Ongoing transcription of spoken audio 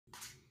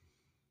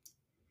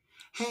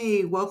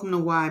Hey, welcome to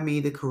Why Me,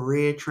 the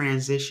Career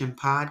Transition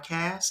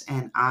Podcast,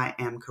 and I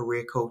am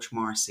Career Coach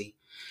Marcy.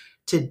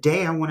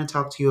 Today, I want to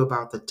talk to you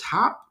about the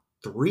top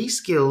 3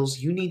 skills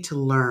you need to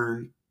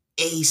learn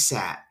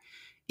ASAP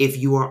if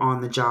you are on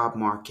the job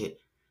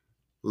market.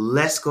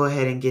 Let's go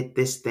ahead and get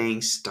this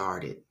thing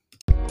started.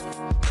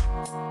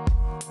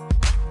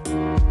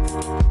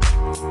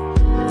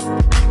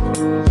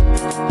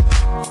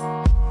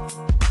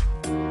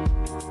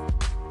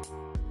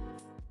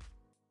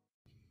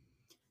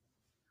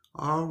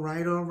 All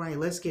right.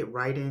 Let's get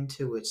right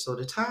into it. So,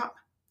 the top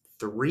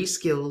 3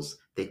 skills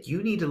that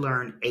you need to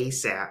learn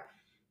ASAP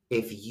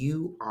if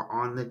you are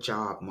on the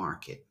job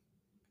market.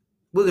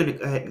 We're going to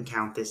go ahead and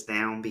count this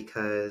down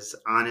because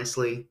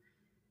honestly,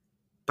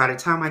 by the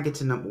time I get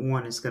to number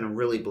 1, it's going to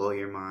really blow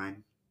your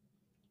mind.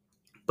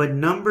 But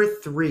number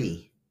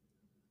 3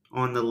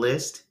 on the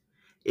list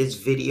is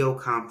video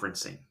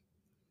conferencing.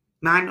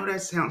 Now, I know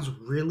that sounds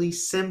really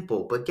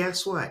simple, but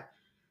guess what?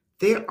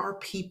 There are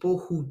people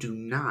who do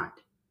not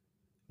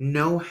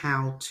know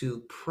how to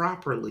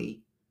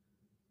properly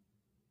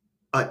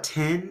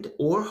attend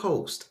or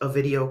host a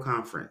video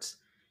conference.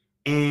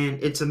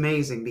 And it's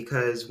amazing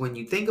because when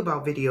you think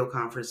about video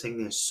conferencing,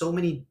 there's so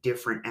many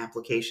different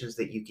applications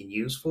that you can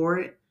use for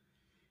it,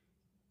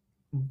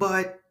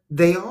 but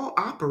they all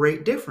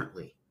operate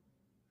differently.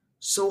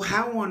 So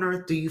how on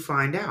earth do you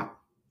find out?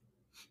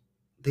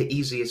 The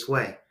easiest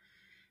way: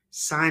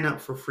 sign up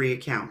for free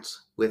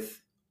accounts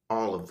with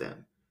all of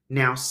them.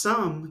 Now,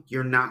 some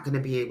you're not going to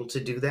be able to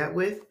do that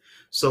with.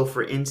 So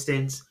for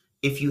instance,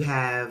 if you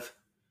have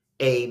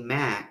a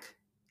Mac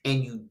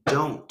and you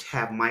don't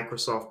have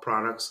Microsoft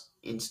products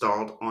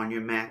installed on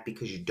your Mac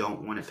because you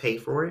don't want to pay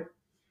for it,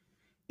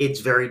 it's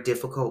very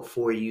difficult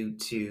for you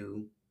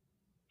to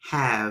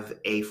have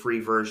a free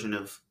version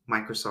of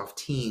Microsoft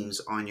Teams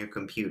on your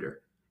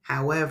computer.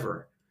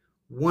 However,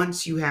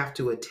 once you have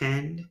to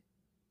attend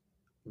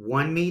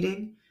one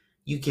meeting,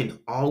 you can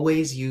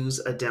always use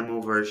a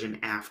demo version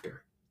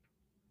after.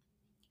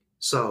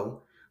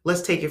 So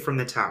let's take it from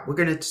the top. We're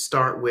going to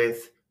start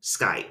with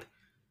Skype,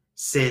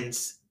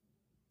 since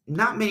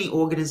not many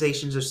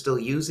organizations are still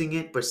using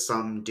it, but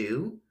some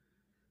do.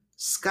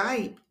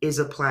 Skype is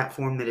a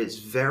platform that is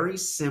very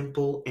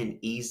simple and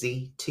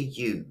easy to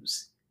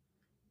use.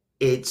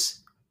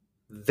 It's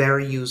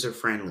very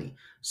user-friendly.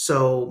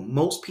 So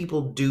most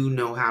people do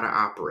know how to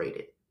operate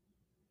it.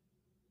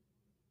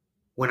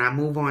 When I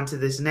move on to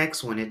this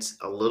next one, it's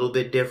a little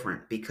bit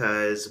different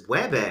because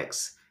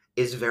WebEx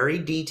is very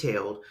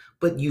detailed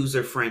but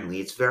user-friendly.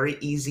 It's very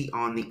easy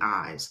on the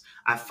eyes.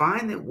 I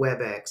find that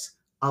WebEx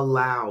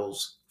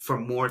allows for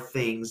more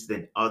things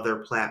than other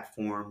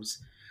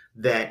platforms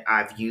that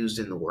I've used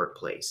in the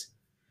workplace.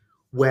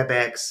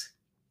 WebEx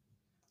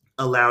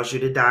allows you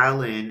to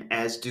dial in,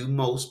 as do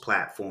most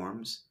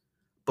platforms,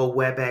 but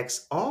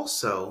WebEx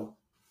also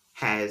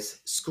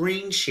has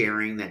screen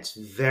sharing that's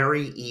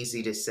very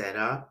easy to set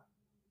up.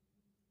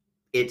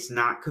 It's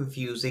not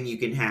confusing. You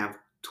can have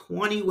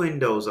 20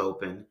 windows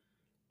open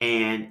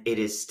and it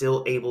is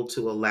still able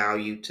to allow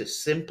you to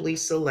simply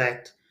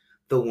select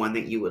the one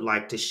that you would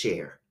like to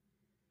share.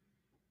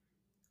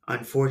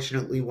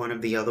 Unfortunately, one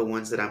of the other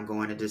ones that I'm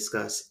going to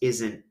discuss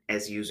isn't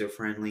as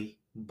user-friendly,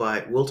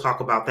 but we'll talk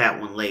about that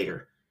one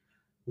later.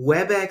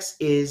 WebEx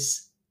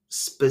is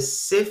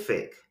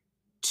specific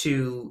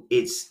to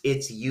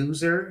its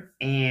user,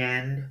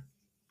 and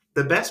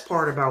the best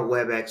part about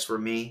WebEx for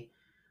me,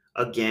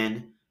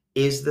 again,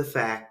 is the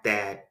fact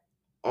that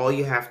all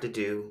you have to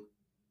do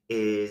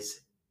is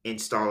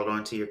install it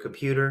onto your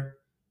computer,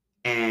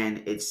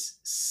 and it's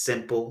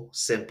simple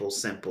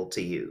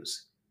to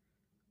use.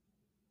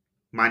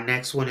 My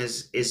next one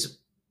is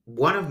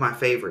one of my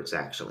favorites,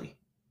 actually,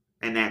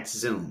 and that's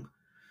Zoom.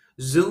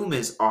 Zoom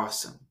is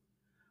awesome.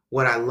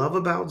 What I love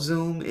about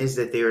Zoom is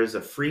that there is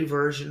a free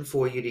version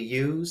for you to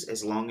use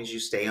as long as you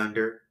stay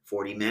under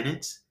 40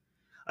 minutes.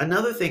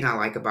 Another thing I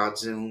like about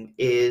Zoom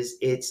is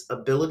its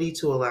ability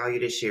to allow you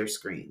to share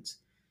screens.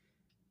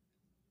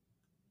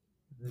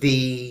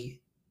 The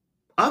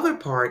other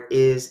part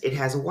is it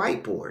has a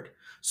whiteboard.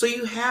 So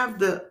you have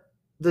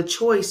the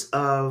choice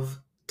of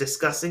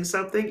discussing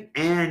something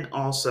and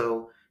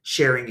also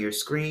sharing your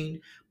screen,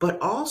 but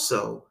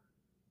also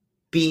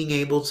being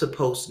able to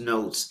post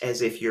notes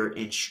as if you're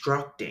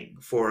instructing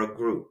for a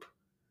group,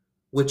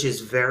 which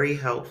is very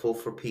helpful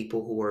for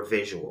people who are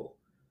visual.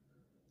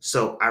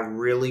 So I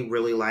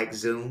really like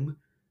Zoom.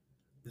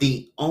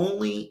 The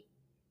only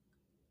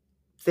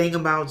thing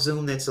about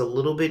Zoom that's a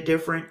little bit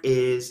different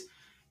is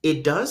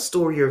it does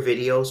store your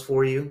videos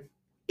for you.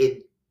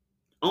 It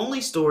only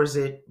stores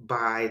it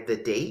by the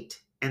date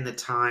and the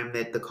time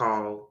that the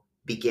call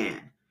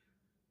began.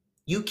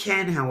 You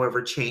can,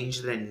 however,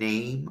 change the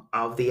name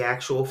of the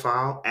actual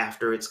file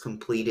after it's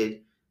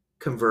completed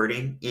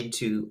converting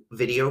into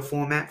video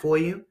format for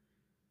you.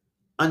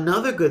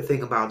 Another good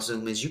thing about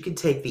Zoom is you can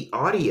take the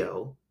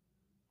audio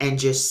and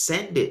just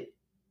send it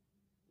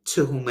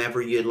to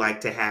whomever you'd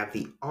like to have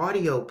the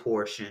audio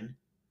portion,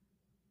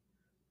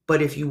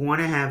 But if you want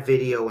to have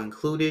video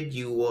included,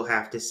 you will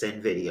have to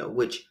send video,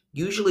 which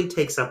usually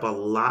takes up a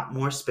lot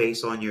more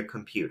space on your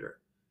computer.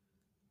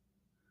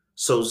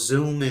 So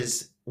Zoom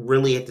is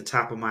really at the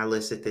top of my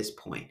list at this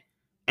point.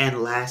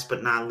 And last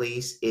but not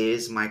least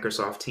is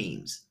Microsoft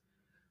Teams.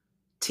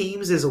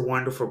 Teams is a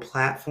wonderful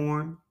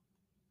platform.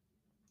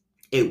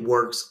 It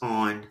works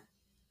on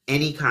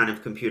any kind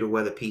of computer,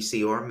 whether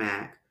PC or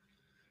Mac.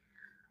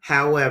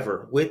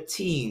 However, with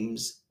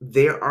Teams,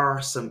 there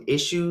are some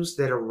issues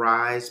that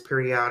arise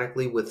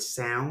periodically with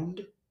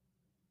sound.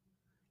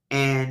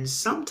 And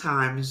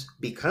sometimes,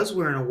 because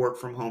we're in a work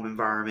from home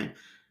environment,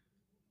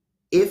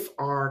 if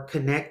our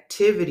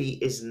connectivity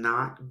is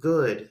not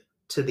good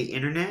to the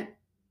internet,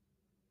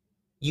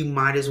 you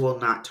might as well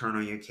not turn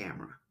on your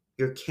camera.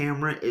 Your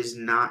camera is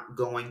not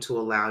going to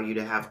allow you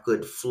to have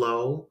good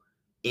flow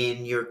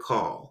in your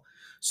call.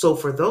 So,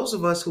 for those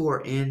of us who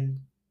are in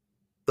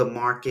the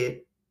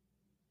market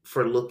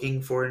for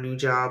looking for a new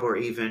job or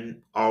even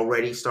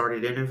already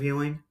started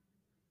interviewing,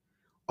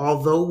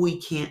 although we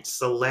can't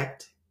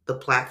select the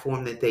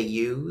platform that they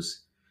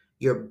use,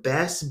 your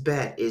best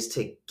bet is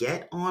to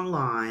get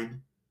online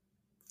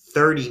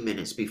 30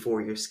 minutes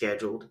before you're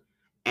scheduled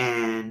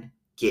and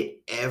get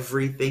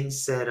everything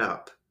set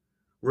up.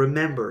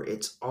 Remember,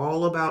 it's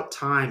all about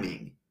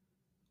timing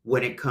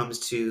when it comes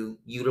to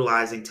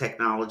utilizing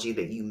technology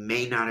that you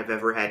may not have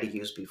ever had to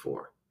use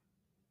before.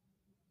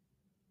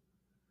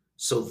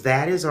 So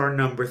that is our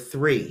number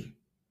 3.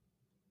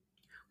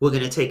 We're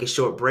going to take a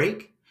short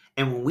break.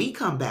 And when we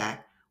come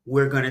back,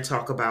 we're going to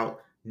talk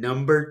about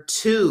number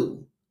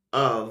 2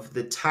 of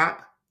the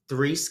top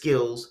 3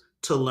 skills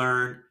to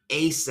learn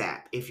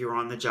ASAP if you're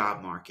on the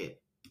job market.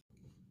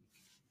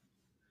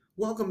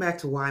 Welcome back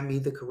to Why Me,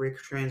 the Career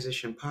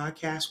Transition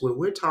Podcast, where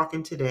we're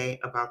talking today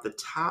about the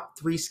top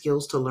 3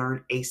 skills to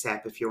learn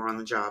ASAP if you're on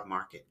the job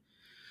market.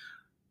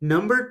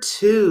 Number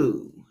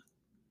 2,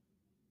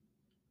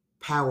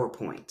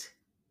 PowerPoint.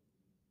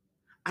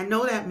 I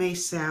know that may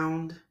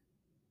sound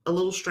a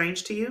little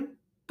strange to you,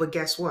 but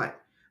guess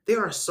what?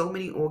 There are so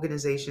many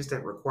organizations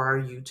that require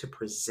you to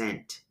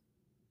present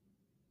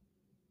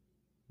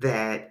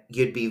that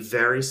you'd be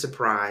very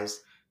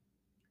surprised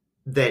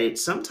that it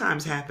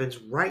sometimes happens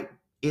right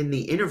in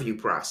the interview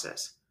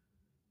process.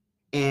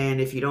 And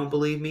if you don't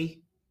believe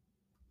me,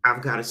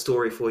 I've got a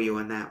story for you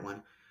on that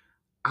one.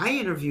 I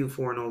interviewed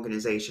for an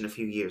organization a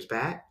few years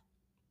back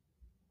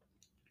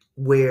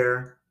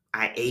where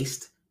I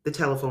aced the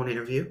telephone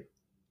interview.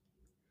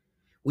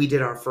 We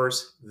did our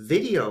first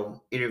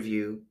video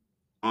interview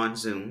on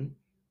Zoom,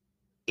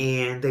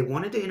 and they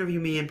wanted to interview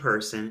me in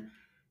person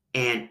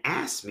and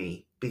asked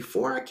me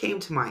before I came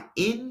to my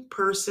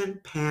in-person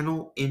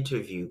panel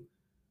interview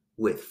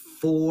with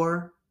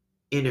 4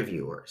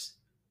 interviewers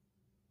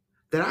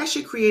that I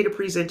should create a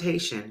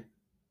presentation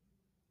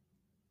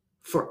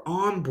for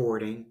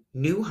onboarding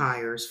new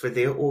hires for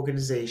their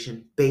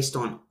organization based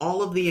on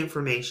all of the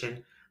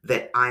information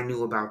that I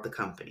knew about the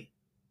company.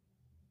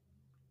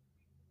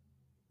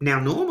 Now,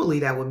 normally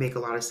that would make a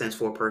lot of sense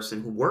for a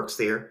person who works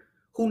there,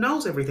 who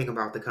knows everything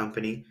about the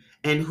company,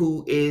 and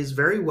who is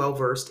very well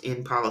versed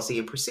in policy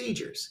and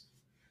procedures.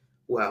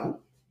 Well,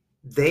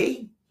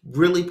 they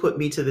really put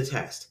me to the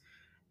test.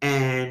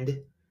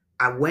 And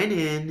I went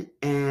in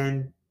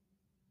and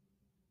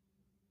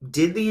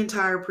did the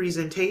entire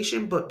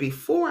presentation. But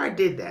before I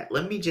did that,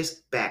 let me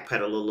just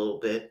backpedal a little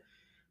bit,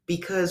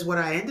 because what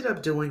I ended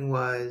up doing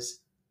was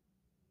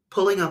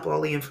pulling up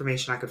all the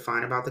information I could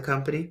find about the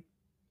company,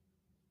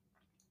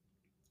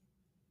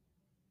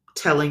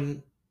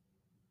 telling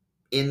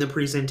in the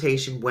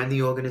presentation when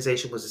the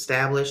organization was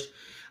established.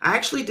 I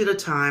actually did a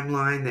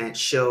timeline that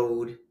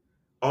showed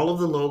all of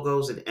the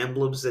logos and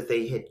emblems that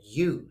they had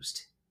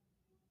used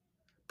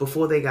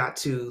before they got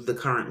to the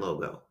current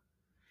logo.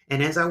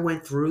 And as I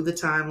went through the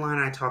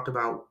timeline, I talked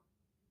about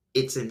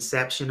its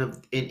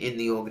inception in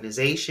the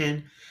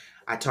organization.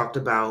 I talked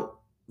about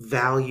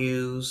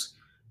values,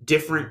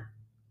 different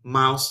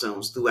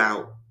milestones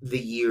throughout the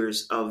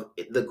years of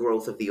the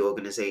growth of the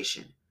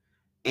organization.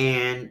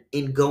 And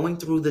in going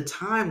through the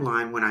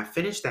timeline, when I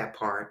finished that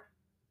part,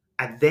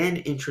 I then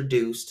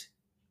introduced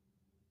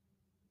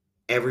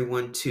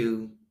everyone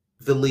to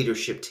the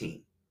leadership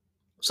team.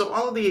 So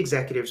all of the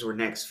executives were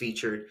next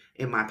featured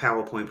in my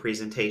PowerPoint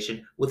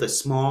presentation with a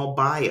small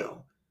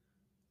bio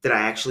that I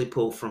actually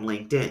pulled from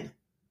LinkedIn.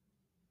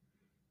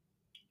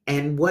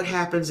 And what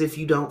happens if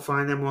you don't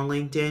find them on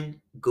LinkedIn?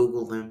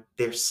 Google them.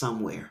 They're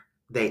somewhere.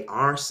 They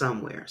are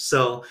somewhere.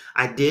 So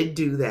I did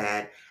do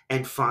that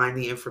and find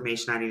the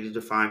information I needed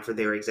to find for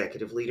their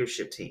executive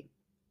leadership team.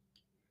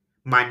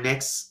 My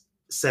next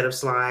set of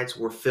slides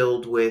were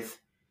filled with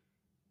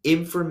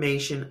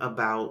information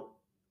about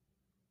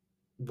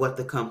what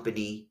the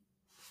company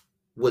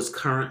was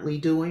currently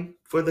doing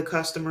for the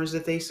customers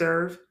that they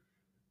serve,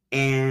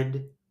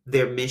 and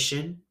their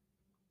mission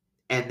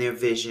and their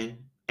vision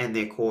and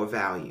their core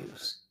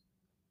values.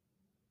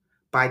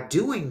 By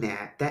doing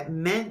that, that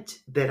meant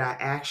that I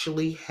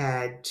actually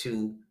had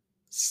to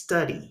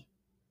study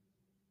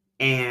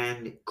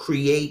and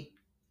create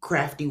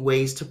crafty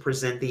ways to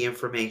present the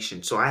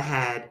information. So I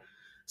had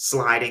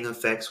sliding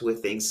effects where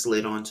things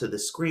slid onto the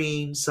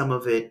screen, some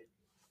of it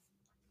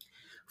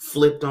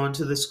flipped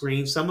onto the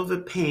screen, some of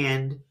it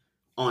panned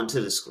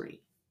onto the screen.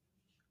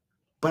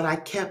 But I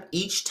kept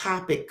each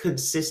topic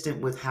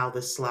consistent with how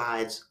the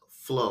slides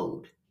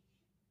flowed.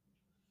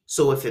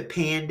 So if it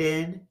panned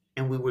in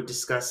and we were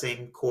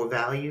discussing core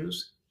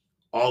values,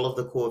 all of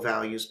the core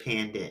values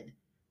panned in.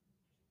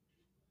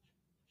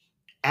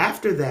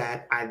 After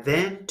that, I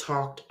then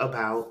talked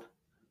about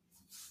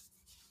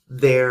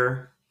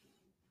their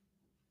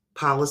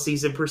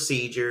policies and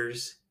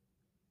procedures,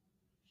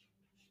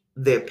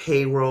 their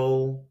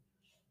payroll,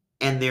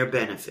 and their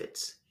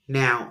benefits.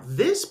 Now,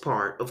 this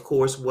part, of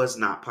course, was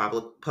not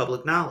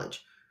public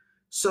knowledge.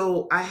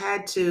 So I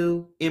had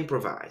to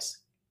improvise.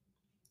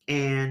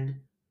 And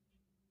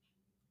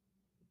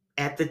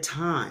at the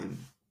time,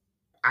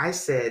 I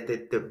said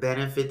that the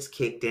benefits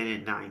kicked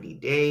in 90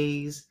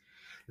 days.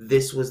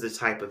 This was the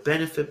type of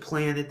benefit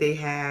plan that they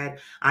had.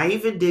 I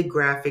even did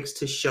graphics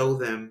to show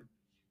them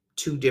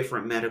two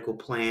different medical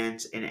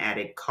plans and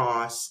added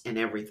costs and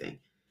everything.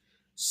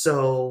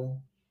 So,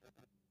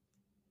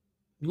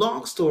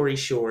 long story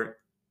short,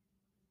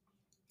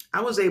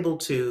 I was able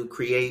to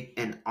create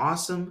an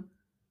awesome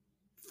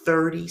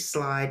 30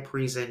 slide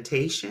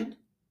presentation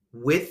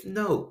with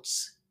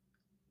notes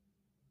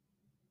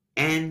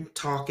and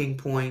talking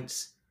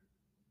points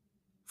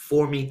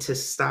for me to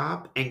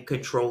stop and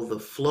control the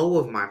flow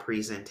of my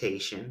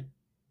presentation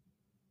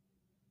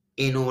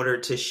in order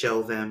to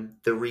show them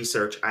the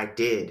research I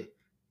did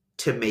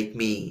to make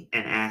me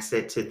an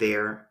asset to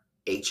their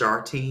HR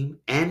team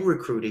and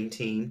recruiting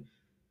team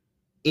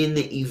in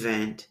the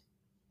event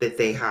that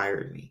they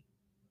hired me.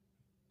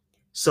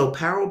 So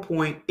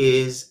PowerPoint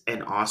is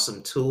an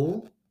awesome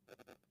tool,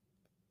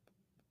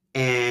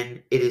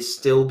 and it is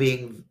still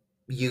being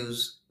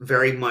used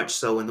very much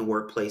so in the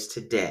workplace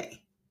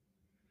today.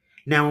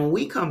 Now, when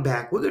we come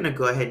back, we're going to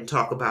go ahead and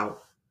talk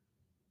about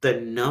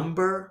the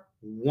number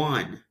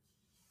one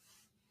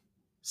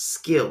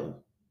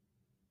skill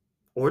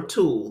or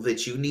tool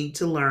that you need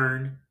to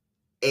learn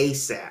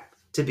ASAP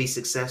to be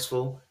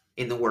successful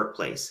in the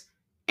workplace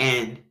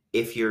and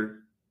if you're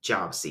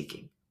job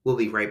seeking. We'll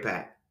be right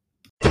back.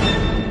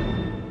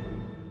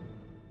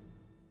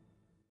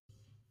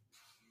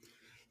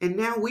 And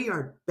now we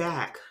are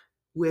back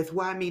with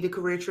Why Me, the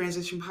Career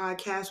Transition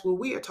Podcast, where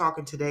we are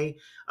talking today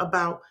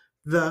about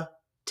the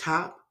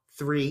top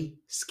 3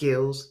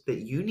 skills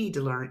that you need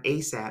to learn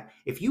ASAP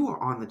if you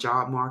are on the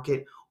job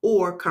market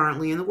or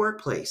currently in the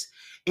workplace.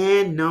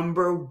 And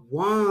number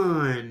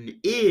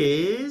 1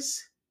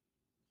 is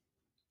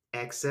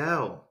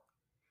Excel,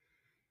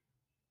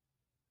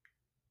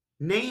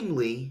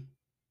 namely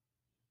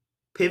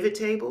pivot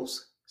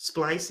tables,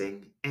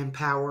 splicing, and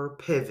Power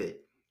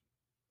Pivot.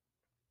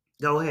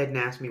 Go ahead and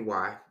ask me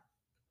why.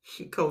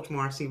 Coach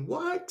Marcy,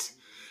 what?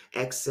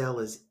 Excel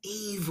is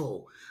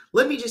evil.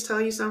 Let me just tell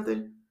you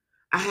something.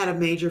 I had a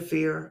major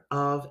fear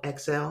of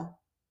Excel,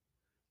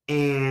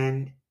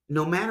 and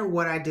no matter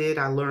what I did,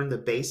 I learned the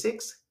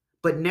basics,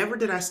 but never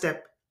did I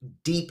step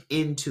deep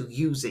into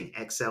using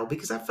Excel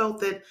because I felt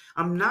that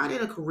I'm not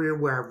in a career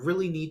where I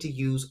really need to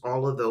use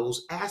all of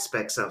those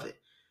aspects of it.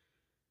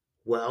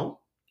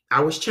 Well,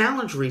 I was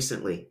challenged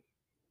recently,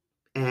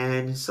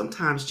 and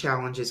sometimes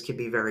challenges can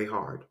be very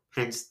hard,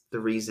 hence the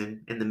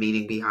reason and the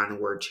meaning behind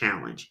the word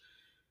challenge.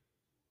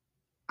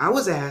 I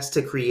was asked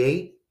to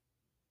create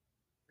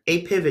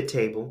a pivot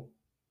table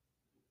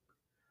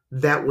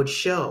that would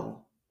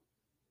show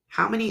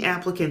how many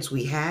applicants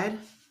we had,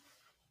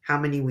 how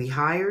many we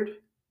hired,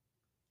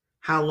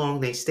 how long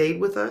they stayed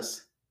with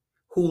us,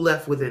 who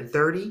left within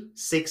 30,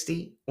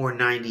 60, or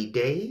 90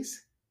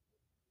 days,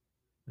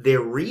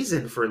 their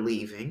reason for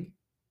leaving,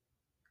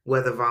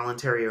 whether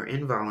voluntary or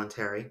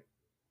involuntary,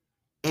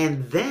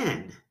 and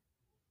then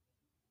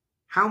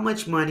how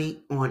much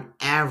money on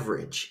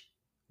average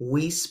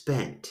we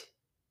spent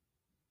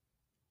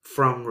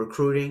from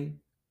recruiting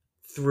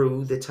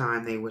through the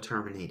time they were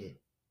terminated.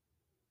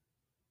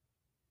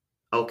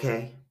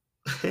 Okay.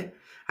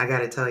 I got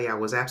to tell you, I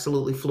was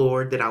absolutely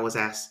floored that I was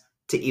asked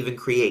to even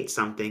create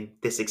something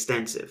this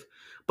extensive.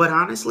 But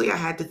honestly, I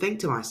had to think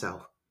to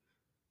myself,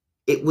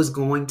 it was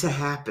going to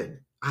happen.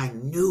 I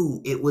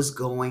knew it was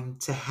going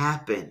to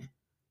happen.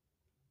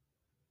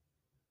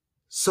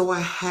 So I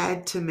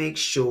had to make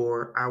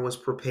sure I was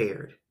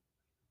prepared.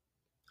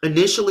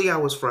 Initially, I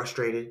was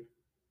frustrated.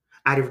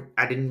 I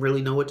didn't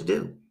really know what to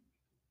do.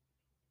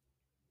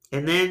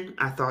 And then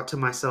I thought to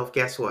myself,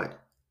 guess what?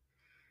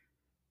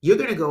 You're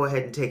going to go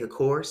ahead and take a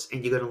course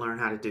and you're going to learn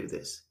how to do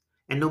this.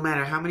 And no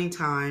matter how many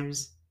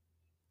times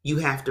you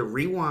have to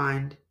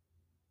rewind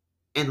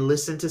and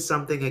listen to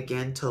something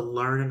again to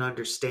learn and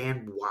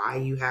understand why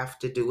you have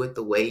to do it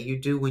the way you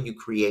do when you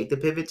create the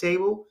pivot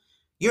table,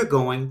 you're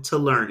going to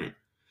learn it.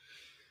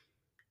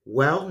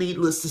 Well,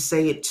 needless to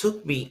say, it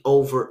took me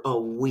over a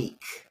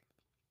week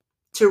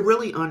to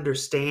really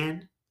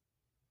understand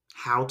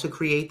how to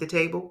create the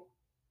table,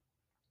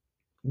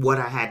 what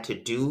I had to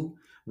do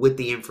with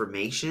the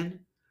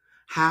information,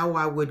 how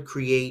I would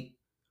create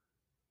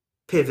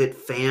pivot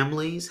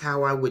families,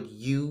 how I would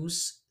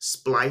use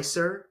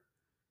Splicer,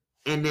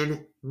 and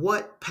then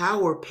what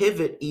Power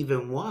Pivot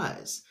even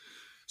was.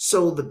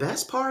 So the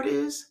best part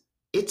is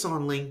it's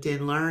on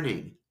LinkedIn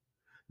Learning.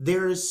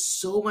 There is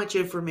so much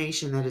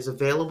information that is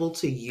available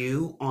to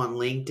you on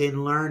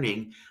LinkedIn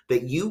Learning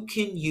that you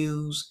can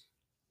use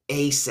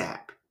ASAP.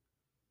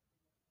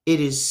 It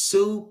is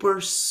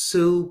super,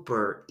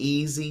 super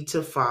easy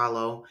to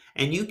follow,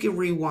 and you can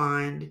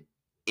rewind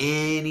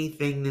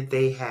anything that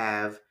they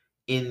have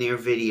in their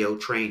video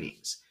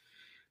trainings.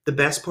 The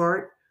best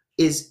part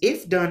is,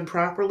 if done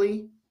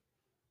properly,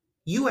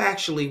 you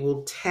actually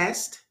will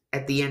test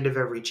at the end of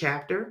every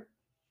chapter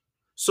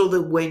so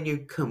that when you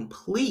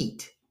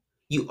complete,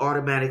 you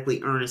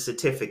automatically earn a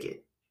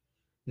certificate.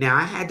 Now,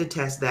 I had to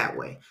test that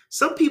way.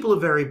 Some people are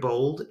very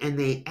bold and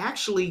they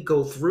actually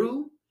go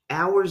through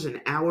hours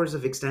and hours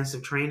of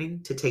extensive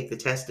training to take the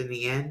test in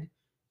the end,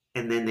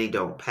 and then they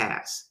don't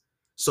pass.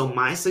 So,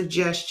 my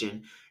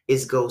suggestion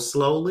is go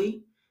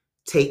slowly,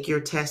 take your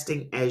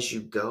testing as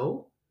you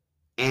go,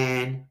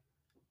 and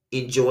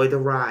enjoy the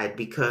ride,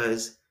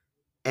 because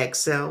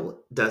Excel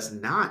does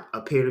not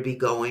appear to be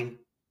going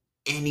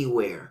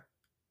anywhere.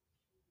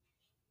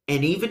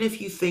 And even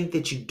if you think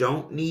that you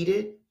don't need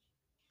it,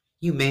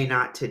 you may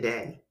not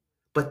today.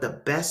 But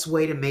the best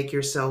way to make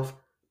yourself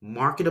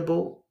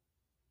marketable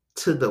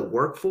to the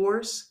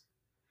workforce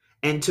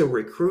and to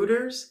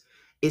recruiters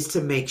is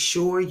to make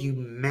sure you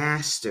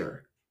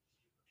master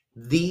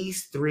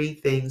these three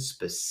things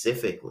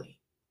specifically,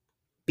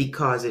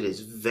 because it is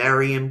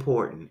very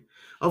important.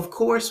 Of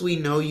course, we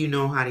know you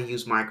know how to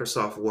use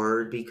Microsoft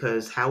Word,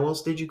 because how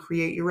else did you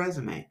create your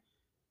resume?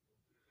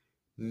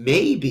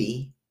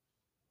 Maybe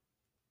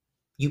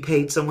you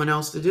paid someone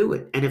else to do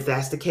it. And if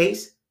that's the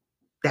case,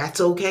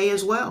 that's okay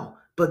as well.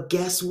 But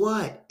guess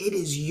what? It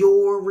is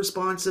your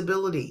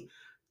responsibility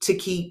to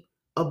keep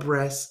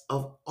abreast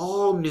of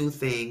all new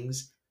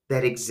things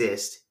that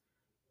exist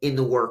in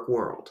the work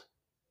world.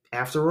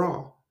 After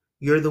all,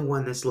 you're the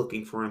one that's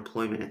looking for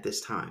employment at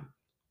this time.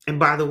 And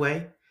by the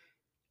way,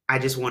 I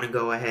just want to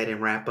go ahead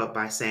and wrap up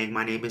by saying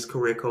my name is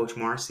Career Coach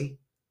Marcy,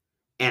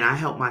 and I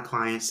help my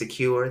clients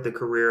secure the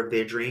career of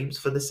their dreams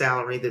for the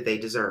salary that they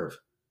deserve.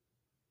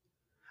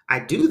 I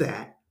do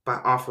that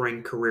by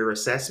offering career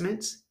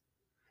assessments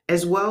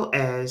as well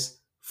as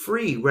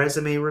free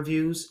resume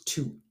reviews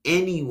to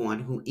anyone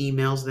who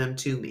emails them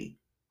to me.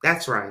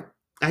 That's right,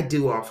 I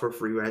do offer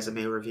free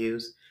resume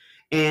reviews.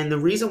 And the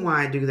reason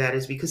why I do that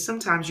is because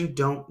sometimes you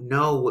don't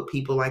know what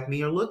people like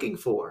me are looking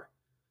for.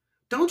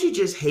 Don't you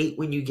just hate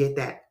when you get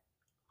that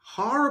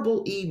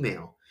horrible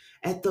email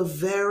at the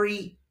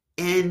very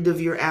end of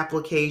your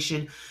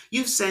application?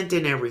 You've sent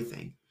in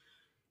everything.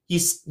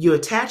 You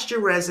attached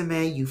your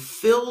resume, you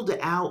filled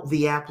out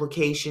the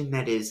application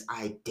that is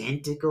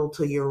identical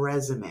to your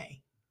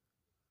resume.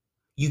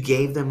 You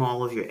gave them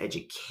all of your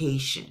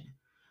education.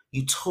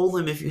 You told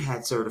them if you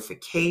had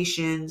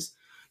certifications.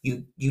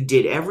 You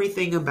did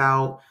everything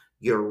about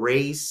your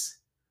race,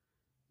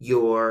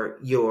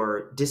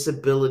 your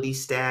disability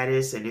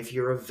status, and if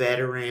you're a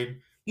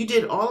veteran. You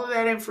did all of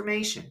that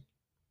information.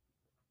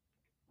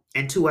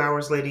 And 2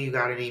 hours later, you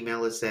got an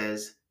email that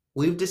says,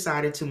 "We've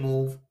decided to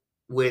move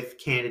with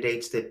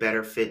candidates that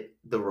better fit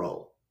the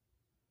role."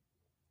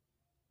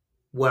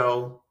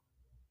 Well,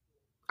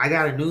 I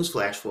got a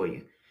newsflash for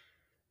you.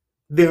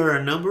 There are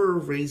a number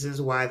of reasons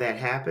why that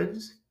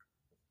happens,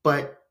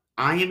 but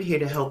I am here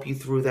to help you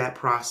through that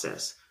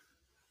process.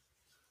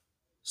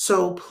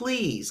 So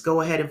please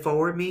go ahead and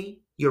forward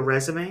me your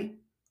resume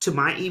to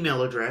my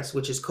email address,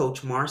 which is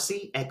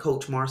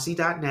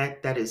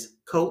coachmarcy@coachmarcy.net. That is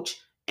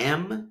Coach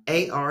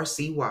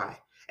MARCY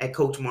at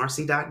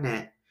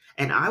coachmarcy.net.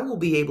 And I will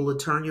be able to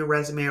turn your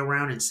resume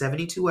around in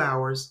 72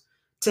 hours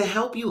to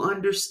help you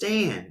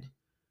understand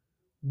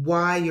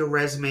why your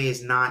resume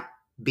is not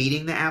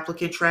beating the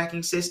applicant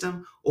tracking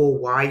system, or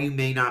why you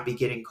may not be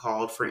getting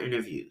called for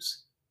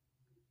interviews.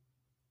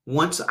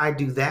 Once I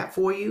do that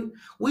for you,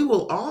 we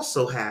will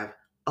also have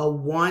a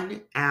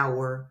 1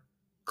 hour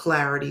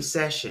clarity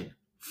session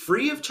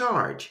free of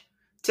charge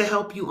to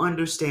help you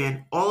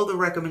understand all of the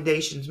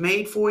recommendations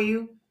made for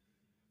you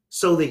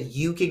so that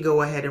you can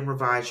go ahead and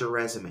revise your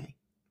resume.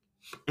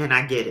 And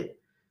I get it.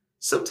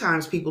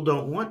 Sometimes people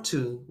don't want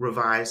to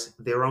revise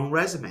their own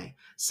resume.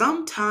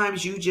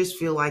 Sometimes you just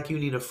feel like you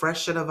need a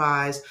fresh set of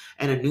eyes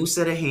and a new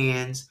set of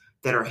hands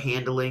that are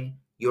handling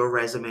your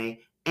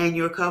resume and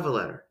your cover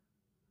letter.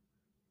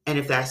 And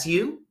if that's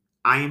you,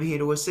 I am here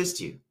to assist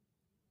you.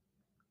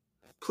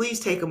 Please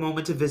take a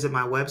moment to visit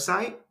my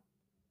website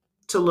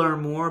to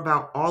learn more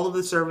about all of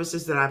the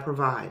services that I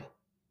provide.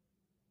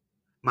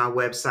 My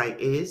website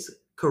is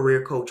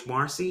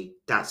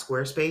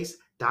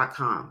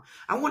careercoachmarcy.squarespace.com.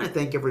 I want to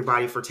thank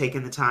everybody for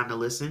taking the time to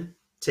listen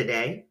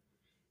today.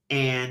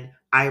 And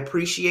I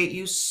appreciate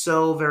you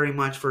so very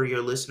much for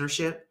your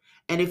listenership.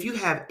 And if you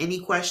have any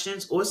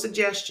questions or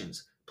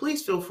suggestions,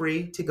 please feel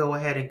free to go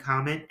ahead and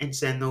comment and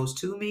send those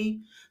to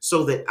me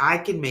so that I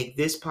can make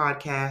this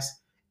podcast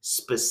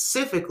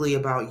specifically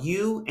about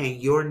you and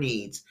your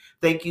needs.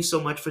 Thank you so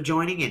much for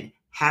joining, and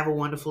have a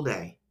wonderful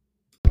day.